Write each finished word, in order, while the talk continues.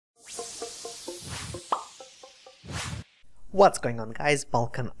What's going on, guys?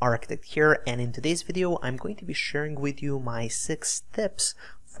 Balkan Architect here, and in today's video I'm going to be sharing with you my 6 tips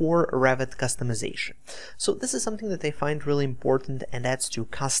for Revit customization. So this is something that I find really important, and that's to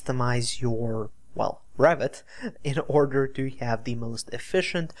customize your, well, Revit in order to have the most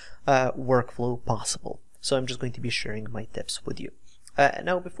efficient workflow possible. So I'm just going to be sharing my tips with you.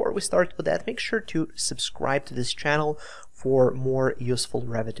 Now, before we start with that, make sure to subscribe to this channel for more useful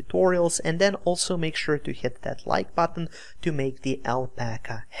Revit tutorials, and then also make sure to hit that like button to make the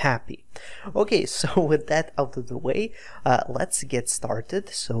alpaca happy. Okay, so with that out of the way, let's get started.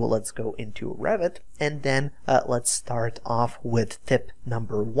 So let's go into Revit, and then let's start off with tip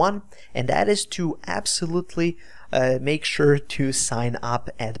number 1, and that is to absolutely make sure to sign up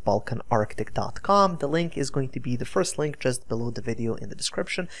at balkanarchitect.com. The link is going to be the first link just below the video in the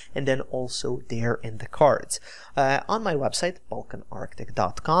description, and then also there in the cards. On my website,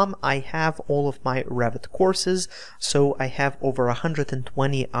 balkanarchitect.com, I have all of my Revit courses, so I have over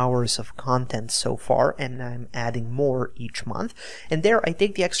 120 hours of content so far, and I'm adding more each month. And there I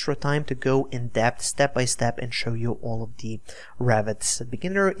take the extra time to go in depth, step by step, and show you all of the Revit's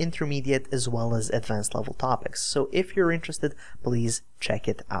beginner, intermediate, as well as advanced level topics. So if you're interested, please check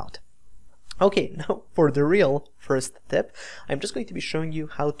it out. Okay, now for the real first tip, I'm just going to be showing you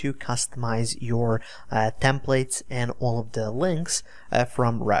how to customize your templates and all of the links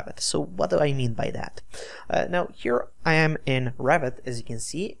from Revit. So what do I mean by that? Now here I am in Revit, as you can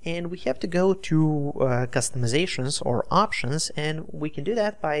see, and we have to go to customizations or options, and we can do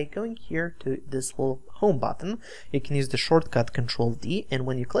that by going here to this little home button. You can use the shortcut Control-D, and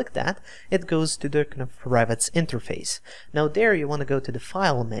when you click that, it goes to the kind of Revit's interface. Now there you want to go to the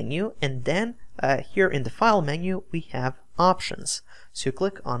File menu, and then here in the File menu we have Options. So you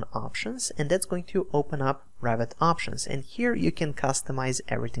click on Options, and that's going to open up Revit Options, and here you can customize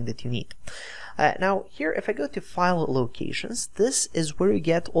everything that you need. Now here, if I go to File Locations, this is where you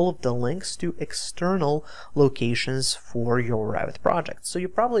get all of the links to external locations for your Revit project. So you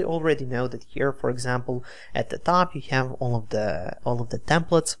probably already know that here, for example, at the top you have all of the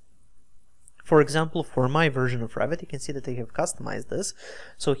templates. For example, for my version of Revit, you can see that I have customized this.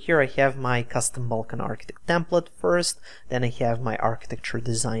 So here I have my custom Balkan Architect template first, then I have my architecture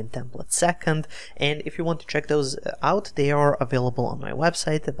design template second, and if you want to check those out, they are available on my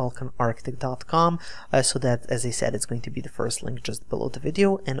website at balkanarchitect.com, so that, as I said, it's going to be the first link just below the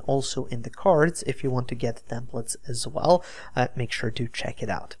video, and also in the cards if you want to get templates as well. Make sure to check it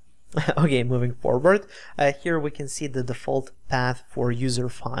out. Okay, moving forward, here we can see the default path for user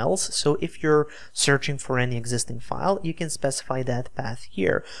files. So if you're searching for any existing file, you can specify that path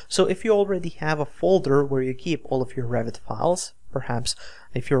here. So if you already have a folder where you keep all of your Revit files, perhaps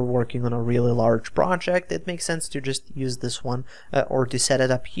if you're working on a really large project, it makes sense to just use this one, or to set it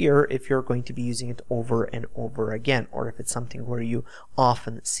up here if you're going to be using it over and over again, or if it's something where you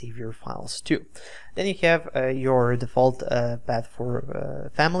often save your files to. Then you have your default path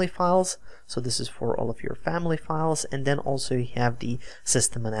for family files. So this is for all of your family files, and then also you have the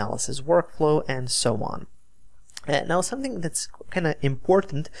system analysis workflow and so on. Now something that's kind of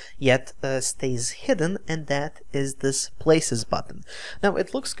important yet stays hidden, and that is this Places button. Now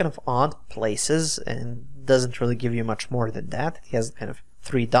it looks kind of odd, Places, and doesn't really give you much more than that. It has kind of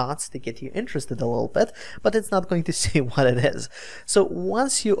 3 dots to get you interested a little bit, but it's not going to say what it is. So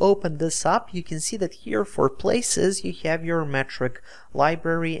once you open this up, you can see that here for Places you have your metric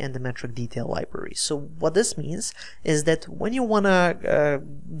library and the metric detail library. So what this means is that when you want to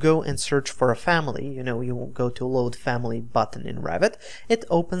go and search for a family, you will go to Load Family button in Revit, it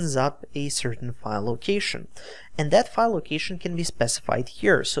opens up a certain file location, and that file location can be specified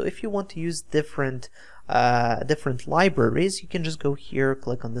here. So if you want to use different libraries, you can just go here,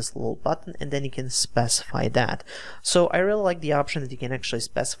 click on this little button, and then you can specify that. So I really like the option that you can actually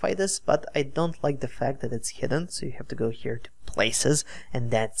specify this, but I don't like the fact that it's hidden. So you have to go here to Places, and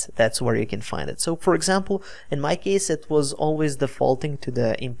that's where you can find it. So for example, in my case, it was always defaulting to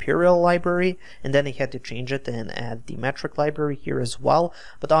the Imperial library, and then I had to change it and add the metric library here as well.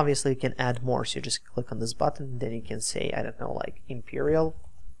 But obviously you can add more. So you just click on this button, and then you can say, I don't know, like Imperial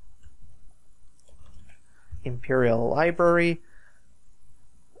library.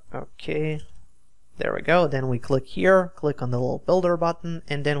 Okay, there we go. Then we click here, click on the little builder button,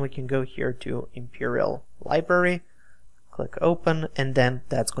 and then we can go here to Imperial library, click open, and then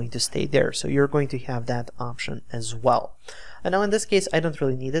that's going to stay there. So you're going to have that option as well. And now in this case I don't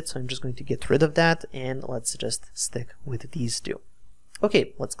really need it, so I'm just going to get rid of that, and let's just stick with these 2.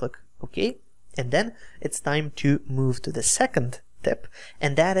 Okay, let's click OK, and then it's time to move to the second tip,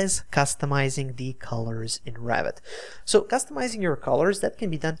 and that is customizing the colors in Revit. So customizing your colors, that can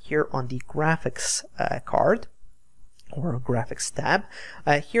be done here on the graphics card. or graphics tab.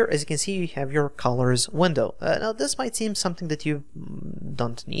 Here, as you can see, you have your colors window. Now this might seem something that you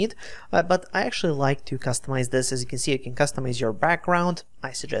don't need, but I actually like to customize this. As you can see, you can customize your background.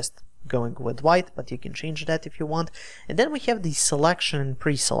 I suggest going with white, but you can change that if you want. And then we have the selection and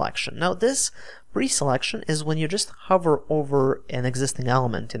pre-selection. Now this pre-selection is when you just hover over an existing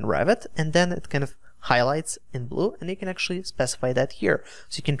element in Revit, and then it kind of highlights in blue, and you can actually specify that here,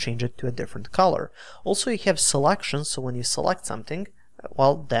 so you can change it to a different color. Also, you have selection, so when you select something,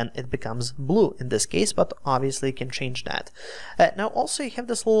 well, then it becomes blue in this case, but obviously you can change that. Now also you have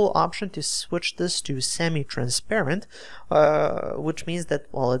this little option to switch this to semi-transparent, which means that,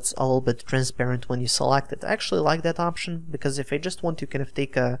 well, it's a little bit transparent when you select it. I actually like that option, because if I just want to kind of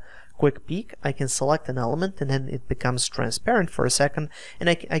take a quick peek, I can select an element and then it becomes transparent for a second, and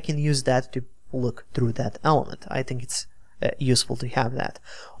I can use that to look through that element. I think it's useful to have that.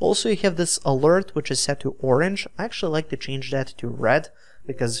 Also, you have this alert, which is set to orange. I actually like to change that to red,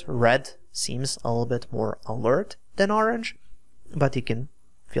 because red seems a little bit more alert than orange, but you can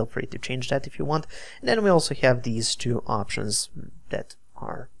feel free to change that if you want. And then we also have these two options that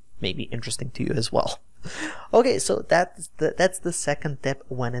are maybe interesting to you as well. Okay, so that's the second tip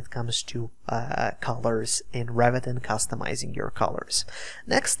when it comes to colors in Revit and customizing your colors.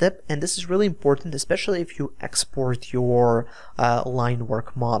 Next tip, and this is really important, especially if you export your line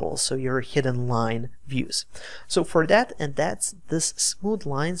work models, so your hidden line views. So for that, and that's this smooth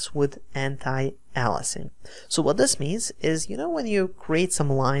lines with anti-aliasing. So what this means is, you know, when you create some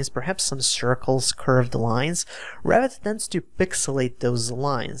lines, perhaps some circles, curved lines, Revit tends to pixelate those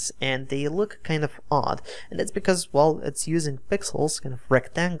lines, and they look kind of odd. And that's because, well, it's using pixels, kind of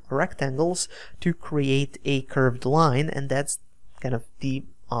rectangles, to create a curved line, and that's kind of the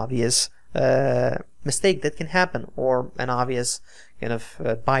obvious mistake that can happen, or an obvious kind of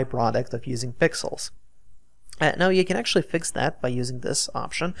byproduct of using pixels. Now you can actually fix that by using this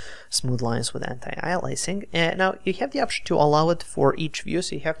option, smooth lines with anti-aliasing. Now you have the option to allow it for each view,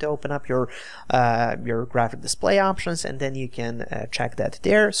 so you have to open up your graphic display options, and then you can check that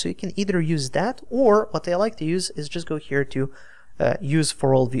there. So you can either use that, or what I like to use is just go here to use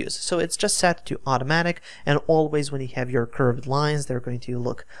for all views. So it's just set to automatic, and always when you have your curved lines, they're going to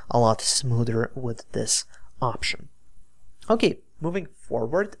look a lot smoother with this option. Okay, moving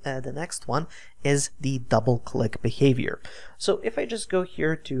forward, the next one is the double click behavior. So if I just go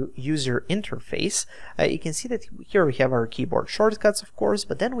here to user interface, you can see that here we have our keyboard shortcuts, of course,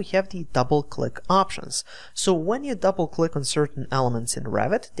 but then we have the double click options. So when you double click on certain elements in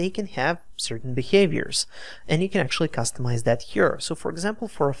Revit, they can have certain behaviors, and you can actually customize that here. So for example,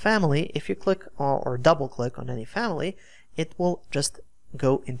 for a family, if you click or double click on any family, it will just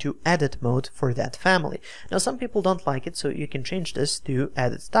go into edit mode for that family. Now some people don't like it, so you can change this to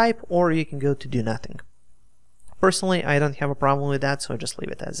edit type, or you can go to do nothing. Personally, I don't have a problem with that, so I just leave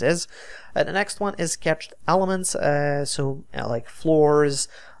it as is. The next one is sketched elements, like floors,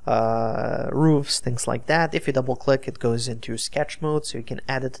 roofs, things like that. If you double click, it goes into sketch mode, so you can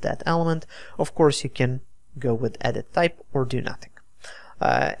edit that element. Of course, you can go with edit type or do nothing.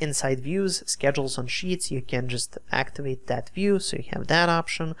 Inside views, schedules on sheets, you can just activate that view, so you have that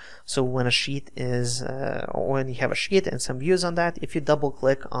option. So when a sheet is, when you have a sheet and some views on that, if you double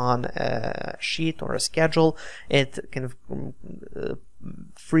click on a sheet or a schedule, it kind of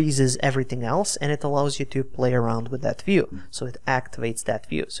freezes everything else, and it allows you to play around with that view. So it activates that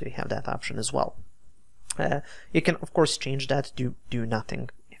view, so you have that option as well. You can of course change that to do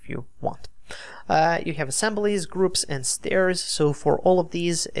nothing if you want. You have assemblies, groups, and stairs. So for all of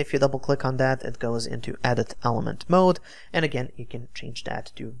these, if you double click on that, it goes into edit element mode, and again you can change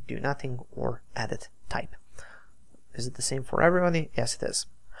that to do nothing or edit type. Is it the same for everybody? Yes, it is.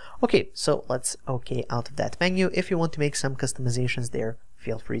 Okay, so let's OK out of that menu. If you want to make some customizations there,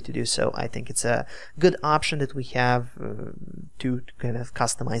 feel free to do so. I think it's a good option that we have to kind of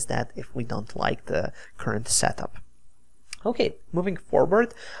customize that if we don't like the current setup. Okay, moving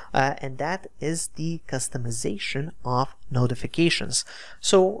forward, and that is the customization of notifications.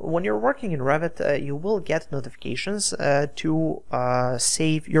 So when you're working in Revit, you will get notifications to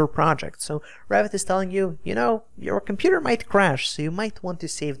save your project. So Revit is telling you, you know, your computer might crash, so you might want to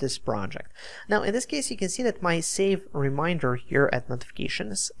save this project. Now, in this case, you can see that my save reminder here at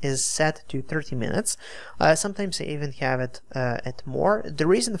notifications is set to 30 minutes. Sometimes I even have it at more. The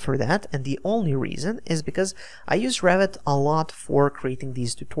reason for that, and the only reason, is because I use Revit a a lot for creating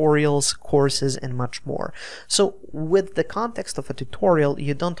these tutorials, courses, and much more. So with the context of a tutorial,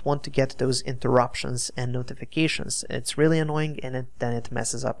 you don't want to get those interruptions and notifications. It's really annoying, and then it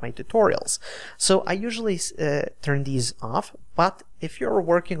messes up my tutorials. So I usually turn these off, but if you're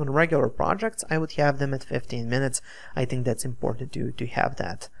working on regular projects, I would have them at 15 minutes. I think that's important to have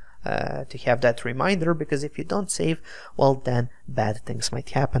that reminder, because if you don't save, well, then bad things might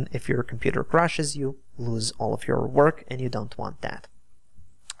happen. If your computer crashes, you lose all of your work, and you don't want that.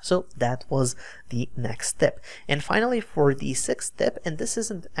 So that was the next tip. And finally, for the sixth tip, and this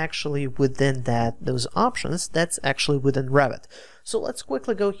isn't actually within those options, that's actually within Revit. So let's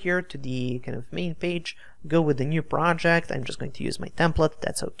quickly go here to the kind of main page, go with the new project. I'm just going to use my template,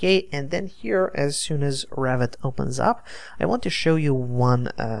 that's okay. And then here, as soon as Revit opens up, I want to show you one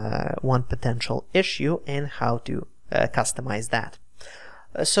potential issue and how to customize that.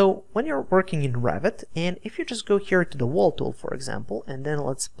 So when you're working in Revit, and if you just go here to the wall tool, for example, and then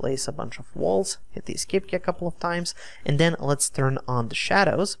let's place a bunch of walls, hit the escape key a couple of times, and then let's turn on the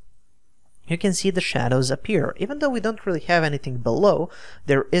shadows, you can see the shadows appear. Even though we don't really have anything below,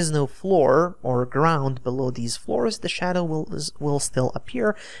 there is no floor or ground below these floors, the shadow will still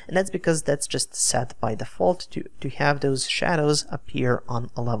appear, and that's because that's just set by default to have those shadows appear on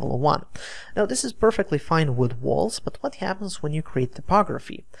a level 1. Now this is perfectly fine with walls, but what happens when you create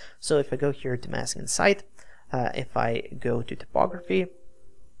topography? So if I go here to Mask and Site, if I go to topography,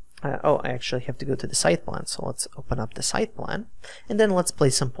 I actually have to go to the site plan, so let's open up the site plan, and then let's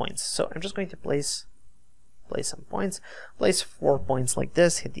place some points. So I'm just going to place some points, place 4 points like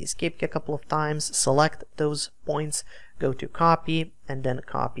this, hit the escape key a couple of times, select those points, go to copy, and then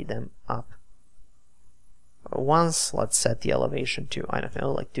copy them up once. Let's set the elevation to, I don't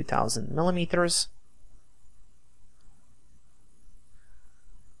know, like 2000 millimeters.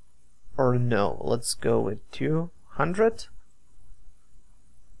 Or no, let's go with 200.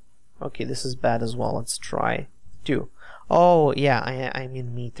 Okay, this is bad as well. Let's try 2. Oh, yeah, I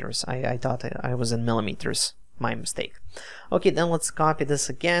mean meters. I thought I was in millimeters. My mistake. Okay, then let's copy this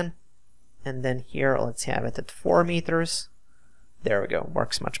again. And then here, let's have it at 4 meters. There we go.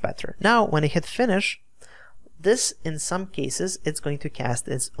 Works much better. Now, when I hit finish, this, in some cases, it's going to cast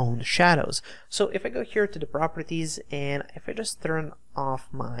its own shadows. So if I go here to the properties, and if I just turn off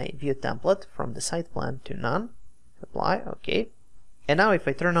my view template from the site plan to none, apply, okay. And now if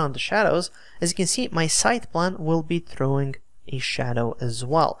I turn on the shadows, as you can see, my site plan will be throwing a shadow as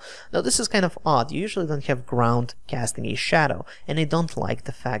well. Now this is kind of odd. You usually don't have ground casting a shadow, and I don't like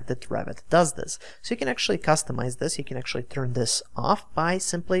the fact that Revit does this. So you can actually customize this. You can actually turn this off by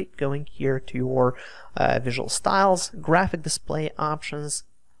simply going here to your visual styles, graphic display options,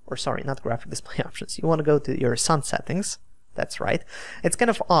 or sorry, not graphic display options. You want to go to your sun settings. That's right. It's kind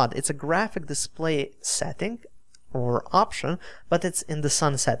of odd. It's a graphic display setting or option, but it's in the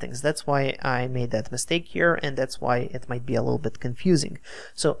sun settings. That's why I made that mistake here, and that's why it might be a little bit confusing.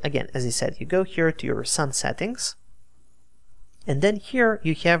 So again, as I said, you go here to your sun settings, and then here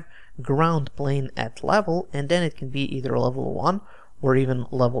you have ground plane at level, and then it can be either level 1 or even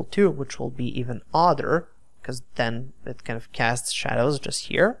level 2, which will be even odder, because then it kind of casts shadows just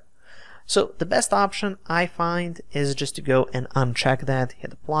here. So the best option I find is just to go and uncheck that,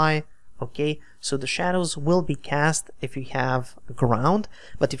 hit apply. Okay, so the shadows will be cast if you have ground,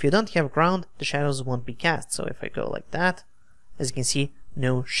 but if you don't have ground, the shadows won't be cast. So if I go like that, as you can see,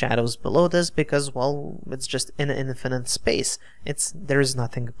 no shadows below this, because, well, it's just in an infinite space. There is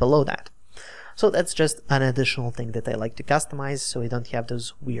nothing below that. So that's just an additional thing that I like to customize, so I don't have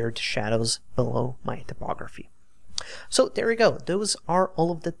those weird shadows below my topography. So there we go. Those are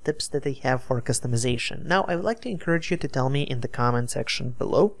all of the tips that I have for customization. Now, I would like to encourage you to tell me in the comment section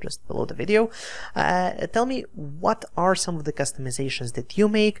below, just below the video, tell me what are some of the customizations that you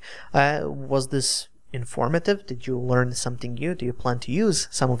make. Was this informative? Did you learn something new? Do you plan to use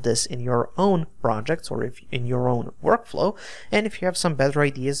some of this in your own projects or in your own workflow? And if you have some better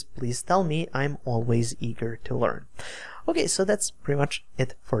ideas, please tell me. I'm always eager to learn. Okay, so that's pretty much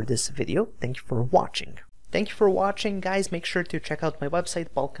it for this video. Thank you for watching. Thank you for watching, guys. Make sure to check out my website,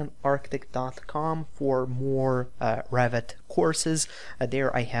 balkanarchitect.com, for more Revit courses.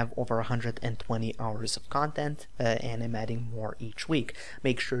 There I have over 120 hours of content, and I'm adding more each week.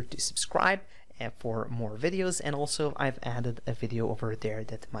 Make sure to subscribe for more videos, and also I've added a video over there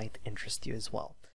that might interest you as well.